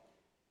God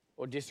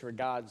or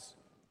disregards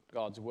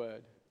God's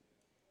word.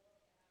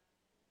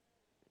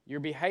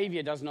 Your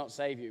behavior does not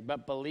save you,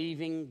 but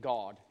believing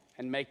God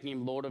and making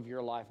him Lord of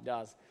your life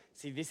does.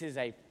 See, this is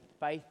a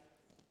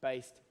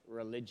faith-based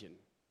religion,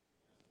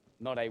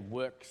 not a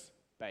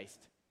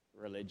works-based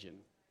religion.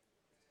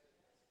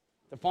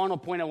 The final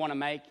point I want to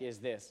make is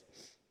this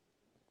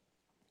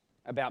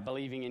about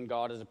believing in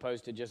God as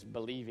opposed to just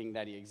believing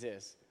that he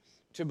exists.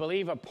 To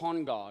believe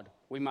upon God,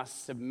 we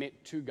must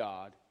submit to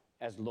God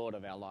as Lord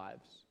of our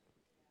lives.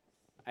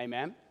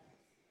 Amen?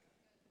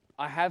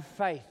 I have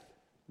faith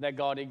that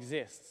God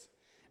exists.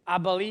 I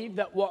believe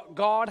that what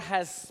God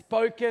has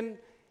spoken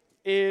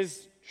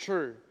is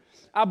true.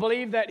 I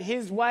believe that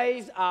his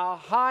ways are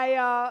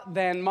higher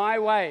than my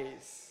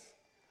ways.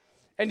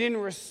 And in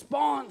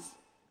response,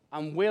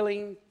 I'm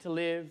willing to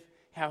live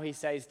how he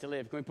says to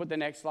live. Can we put the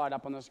next slide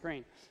up on the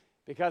screen?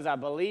 Because I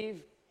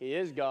believe he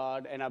is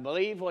God, and I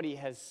believe what he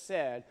has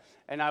said,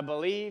 and I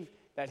believe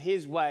that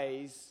his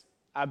ways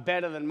are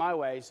better than my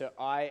ways, so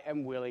I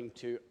am willing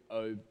to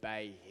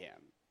obey him.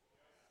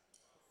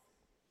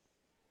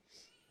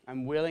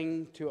 I'm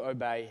willing to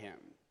obey him.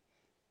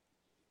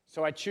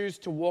 So I choose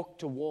to walk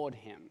toward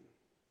him.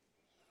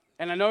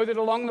 And I know that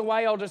along the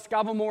way I'll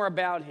discover more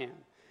about him.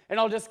 And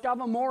I'll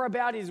discover more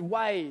about his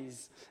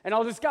ways. And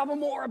I'll discover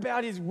more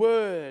about his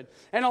word.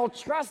 And I'll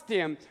trust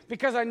him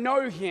because I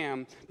know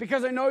him.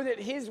 Because I know that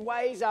his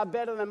ways are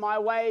better than my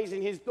ways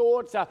and his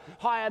thoughts are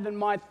higher than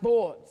my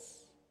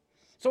thoughts.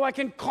 So I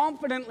can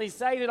confidently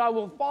say that I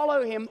will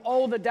follow him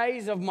all the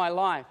days of my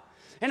life.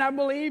 And I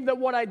believe that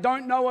what I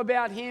don't know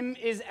about him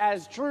is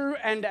as true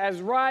and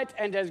as right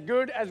and as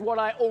good as what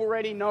I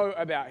already know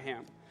about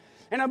him.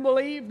 And I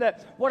believe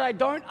that what I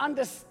don't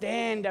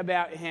understand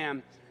about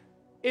him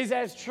is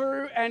as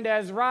true and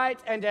as right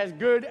and as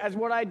good as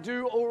what I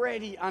do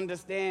already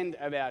understand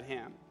about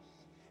him.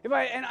 And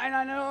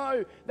I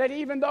know that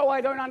even though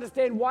I don't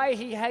understand why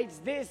he hates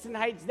this and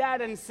hates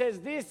that and says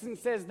this and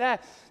says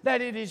that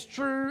it is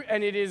true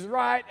and it is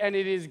right and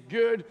it is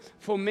good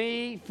for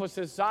me, for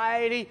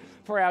society,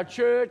 for our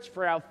church,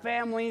 for our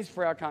families,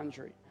 for our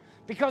country.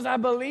 Because I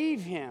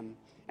believe him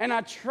and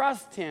I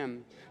trust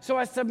him. So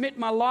I submit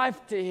my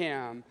life to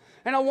him.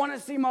 And I want to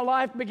see my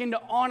life begin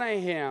to honor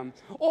him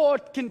or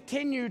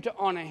continue to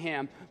honor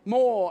him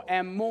more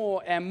and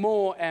more and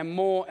more and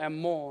more and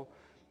more.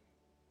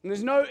 And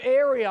there's no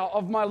area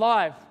of my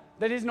life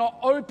that is not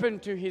open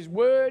to his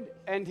word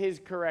and his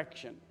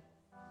correction.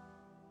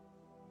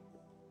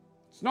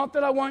 It's not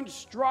that I won't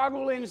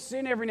struggle in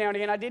sin every now and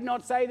again. I did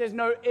not say there's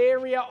no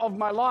area of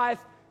my life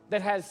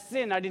that has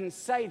sin. I didn't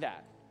say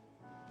that.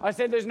 I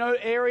said there's no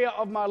area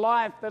of my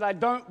life that I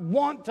don't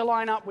want to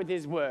line up with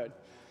his word.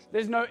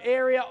 There's no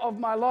area of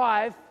my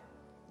life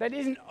that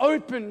isn't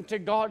open to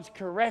God's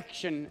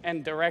correction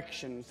and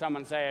direction.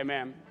 Someone say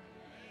amen.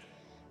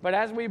 But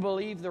as we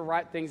believe the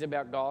right things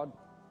about God,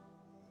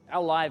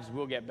 our lives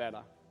will get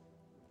better.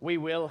 We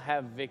will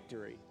have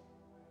victory.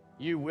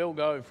 You will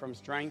go from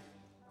strength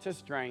to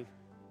strength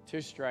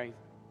to strength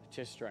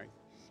to strength.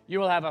 You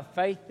will have a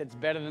faith that's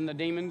better than the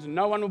demons.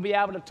 No one will be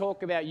able to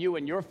talk about you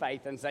and your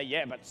faith and say,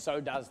 yeah, but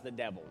so does the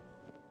devil.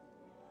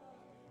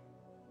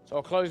 So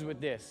I'll close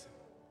with this.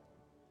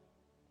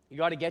 You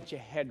got to get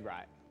your head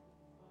right.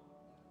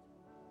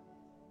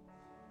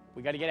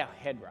 We got to get our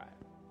head right.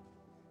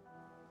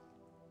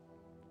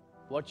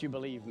 What you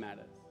believe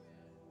matters.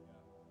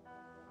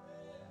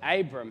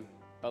 Abram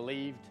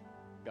believed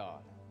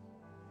God,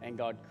 and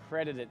God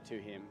credited it to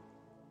him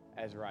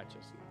as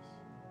righteousness.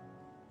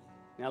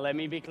 Now let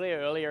me be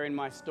clear, earlier in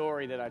my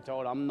story that I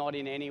told, I'm not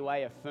in any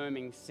way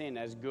affirming sin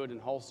as good and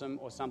wholesome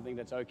or something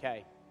that's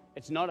okay.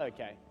 It's not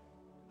okay.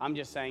 I'm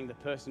just saying the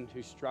person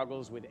who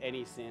struggles with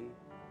any sin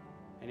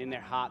and in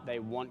their heart they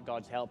want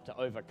God's help to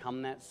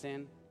overcome that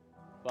sin,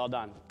 well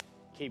done.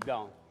 Keep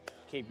going.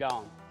 Keep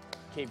going.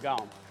 Keep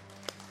going.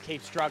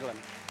 Keep struggling.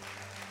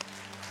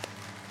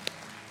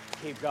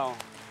 Keep going.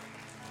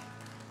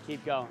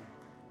 Keep going.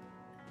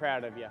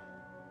 Proud of you.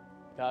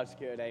 God's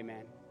good,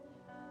 amen.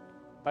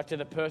 But to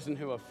the person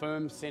who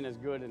affirms sin as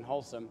good and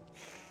wholesome,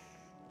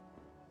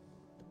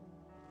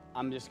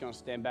 I'm just going to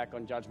stand back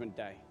on Judgment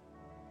Day.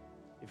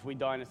 If we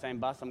die in the same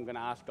bus, I'm going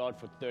to ask God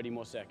for 30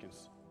 more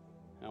seconds.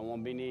 And I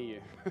won't be near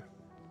you.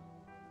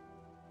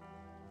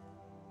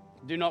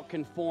 Do not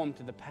conform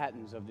to the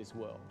patterns of this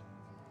world.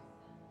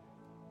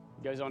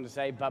 He goes on to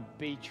say, but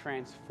be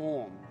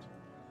transformed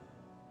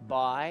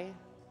by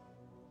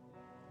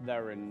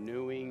the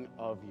renewing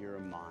of your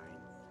mind.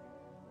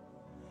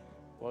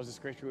 What was the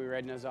scripture we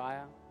read in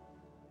Isaiah?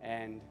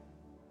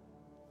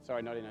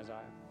 Not in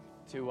Isaiah.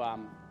 To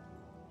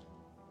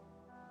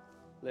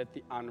let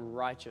the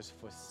unrighteous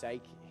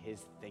forsake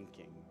his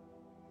thinking,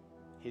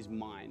 his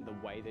mind, the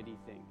way that he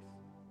thinks.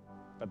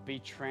 But be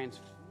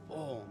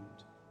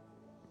transformed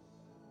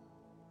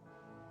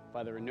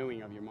by the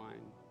renewing of your mind.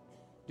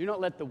 Do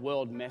not let the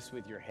world mess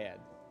with your head.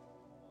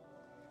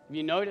 If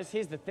you notice,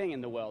 here's the thing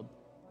in the world.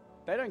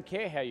 They don't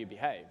care how you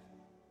behave.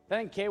 They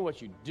don't care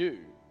what you do.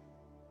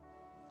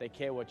 They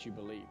care what you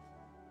believe.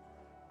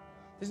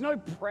 There's no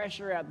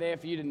pressure out there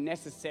for you to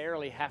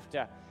necessarily have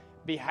to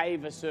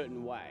behave a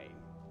certain way.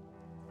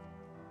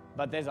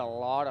 But there's a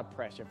lot of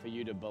pressure for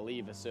you to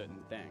believe a certain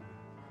thing.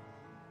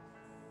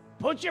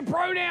 Put your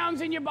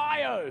pronouns in your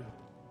bio.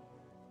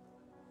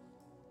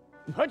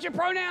 Put your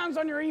pronouns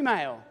on your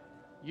email.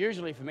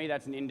 Usually for me,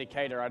 that's an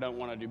indicator I don't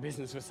want to do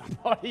business with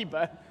somebody,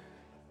 but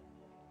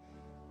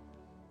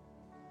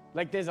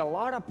there's a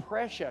lot of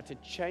pressure to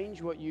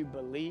change what you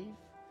believe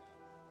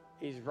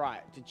is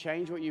right, to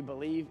change what you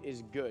believe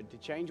is good, to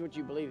change what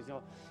you believe is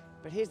not.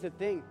 But here's the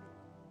thing.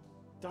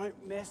 Don't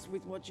mess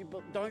with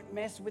don't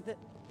mess with it,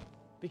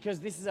 because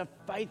this is a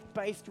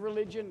faith-based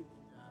religion,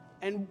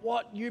 and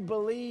what you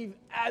believe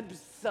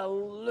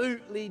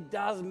absolutely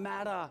does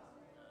matter.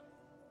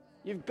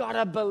 You've got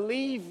to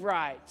believe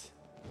right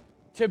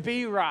to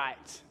be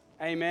right.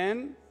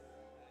 Amen?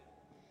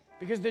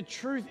 Because the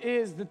truth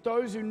is that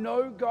those who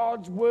know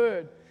God's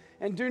word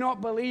and do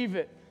not believe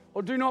it,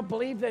 or do not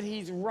believe that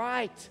he's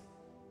right,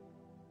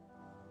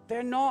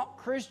 they're not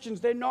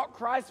Christians. They're not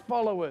Christ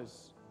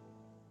followers.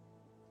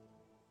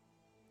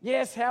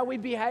 Yes, how we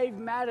behave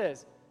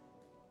matters.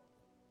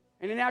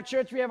 And in our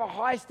church, we have a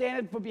high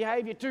standard for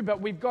behavior too, but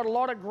we've got a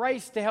lot of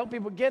grace to help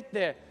people get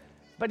there.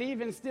 But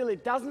even still,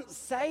 it doesn't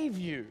save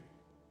you.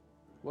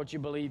 What you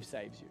believe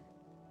saves you.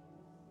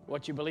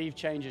 What you believe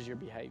changes your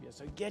behavior.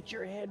 So get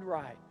your head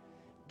right.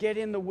 Get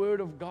in the Word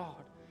of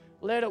God.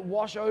 Let it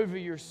wash over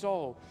your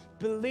soul.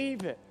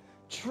 Believe it.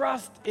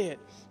 Trust it.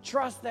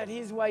 Trust that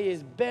His way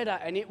is better,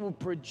 and it will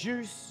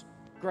produce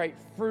great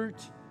fruit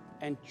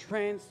and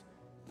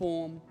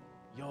transform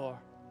your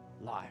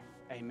life.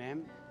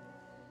 Amen.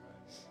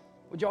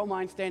 Would you all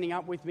mind standing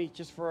up with me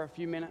just for a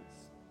few minutes?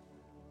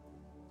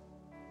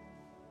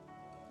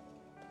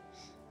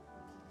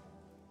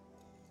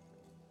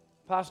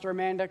 Pastor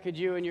Amanda, could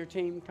you and your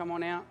team come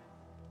on out?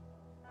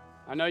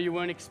 I know you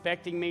weren't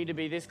expecting me to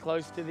be this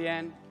close to the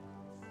end,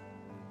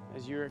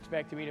 as you were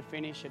expecting me to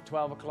finish at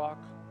 12 o'clock.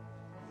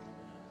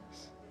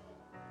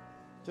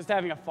 Just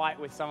having a fight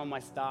with some of my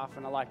staff,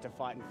 and I like to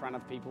fight in front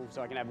of people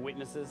so I can have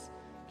witnesses.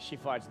 She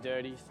fights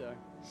dirty, so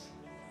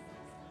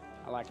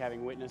I like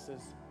having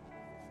witnesses.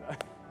 So.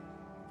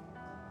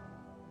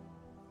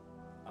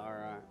 All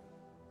right.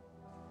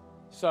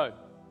 So,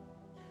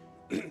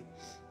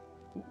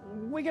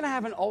 we're going to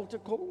have an altar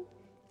call.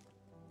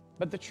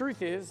 But the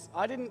truth is,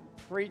 I didn't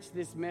preach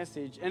this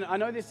message. And I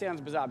know this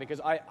sounds bizarre because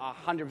I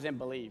 100%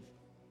 believe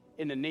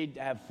in the need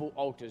to have full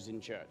altars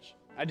in church.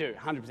 I do,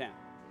 100%.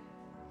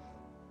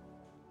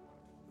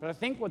 But I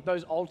think what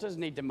those altars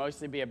need to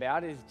mostly be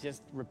about is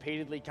just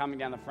repeatedly coming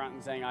down the front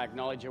and saying, I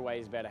acknowledge your way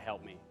is better,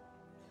 help me.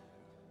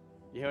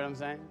 You hear what I'm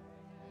saying?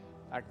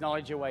 I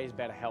acknowledge your way is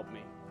better, help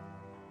me.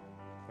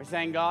 We're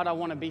saying, God, I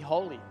want to be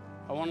holy.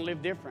 I want to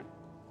live different.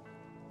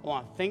 I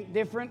want to think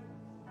different.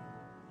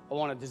 I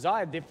want to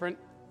desire different.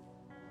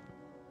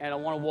 And I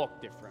want to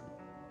walk different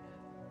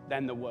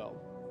than the world.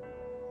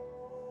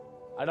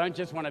 I don't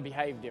just want to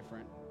behave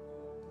different.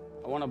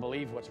 I want to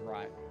believe what's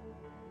right.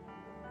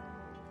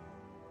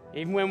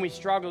 Even when we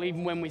struggle,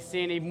 even when we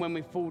sin, even when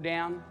we fall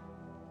down,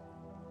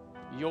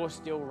 you're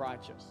still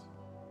righteous.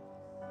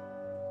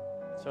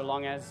 So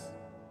long as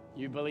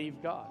you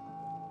believe God.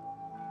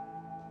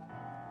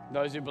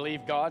 Those who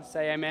believe God,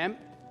 say amen.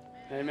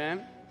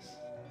 Amen.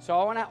 So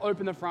I want to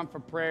open the front for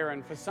prayer.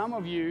 And for some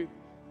of you,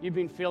 you've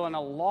been feeling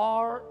a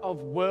lot of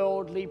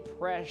worldly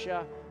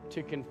pressure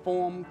to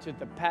conform to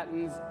the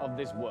patterns of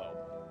this world.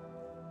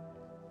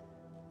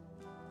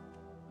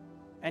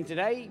 And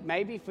today,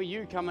 maybe for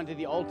you, coming to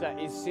the altar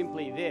is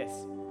simply this.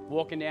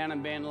 Walking down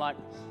and being like,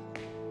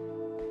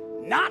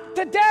 not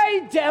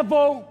today,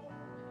 devil.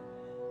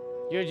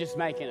 You're just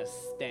making a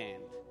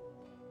stand.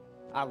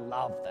 I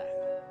love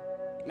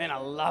that. Man, I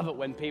love it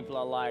when people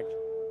are like,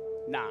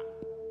 nah,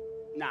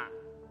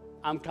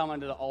 I'm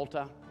coming to the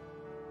altar.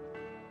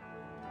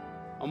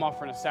 I'm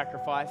offering a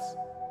sacrifice.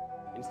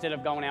 Instead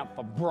of going out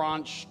for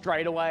brunch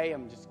straight away,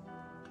 I'm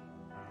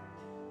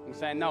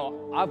saying,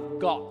 no, I've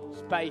got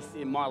space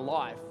in my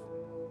life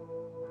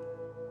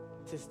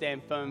to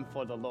stand firm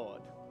for the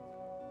Lord.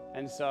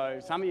 And so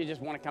some of you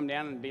just want to come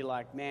down and be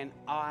like, man,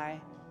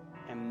 I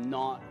am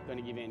not going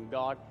to give in.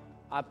 God,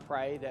 I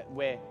pray that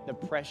where the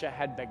pressure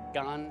had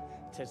begun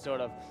to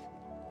sort of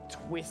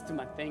twist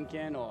my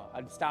thinking, or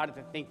I'd started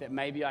to think that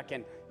maybe I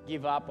can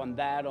give up on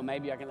that, or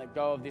maybe I can let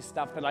go of this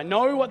stuff that I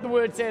know what the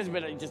word says,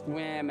 but it just,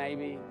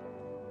 maybe.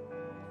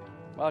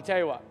 Well, I'll tell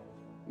you what,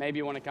 maybe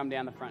you want to come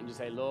down the front and just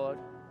say, Lord,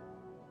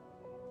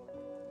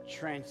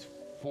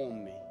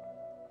 transform me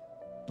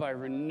by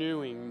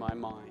renewing my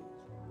mind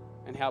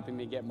and helping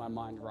me get my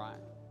mind right,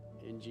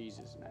 in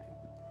Jesus' name.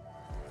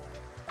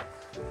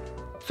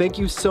 Thank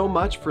you so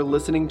much for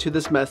listening to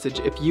this message.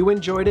 If you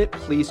enjoyed it,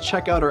 please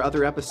check out our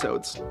other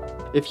episodes.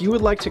 If you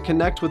would like to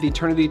connect with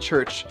Eternity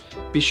Church,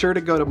 be sure to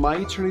go to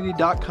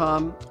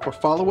myeternity.com or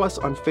follow us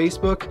on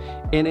Facebook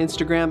and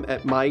Instagram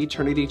at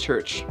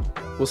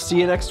MyEternityChurch. We'll see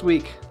you next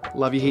week.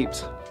 Love you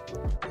heaps.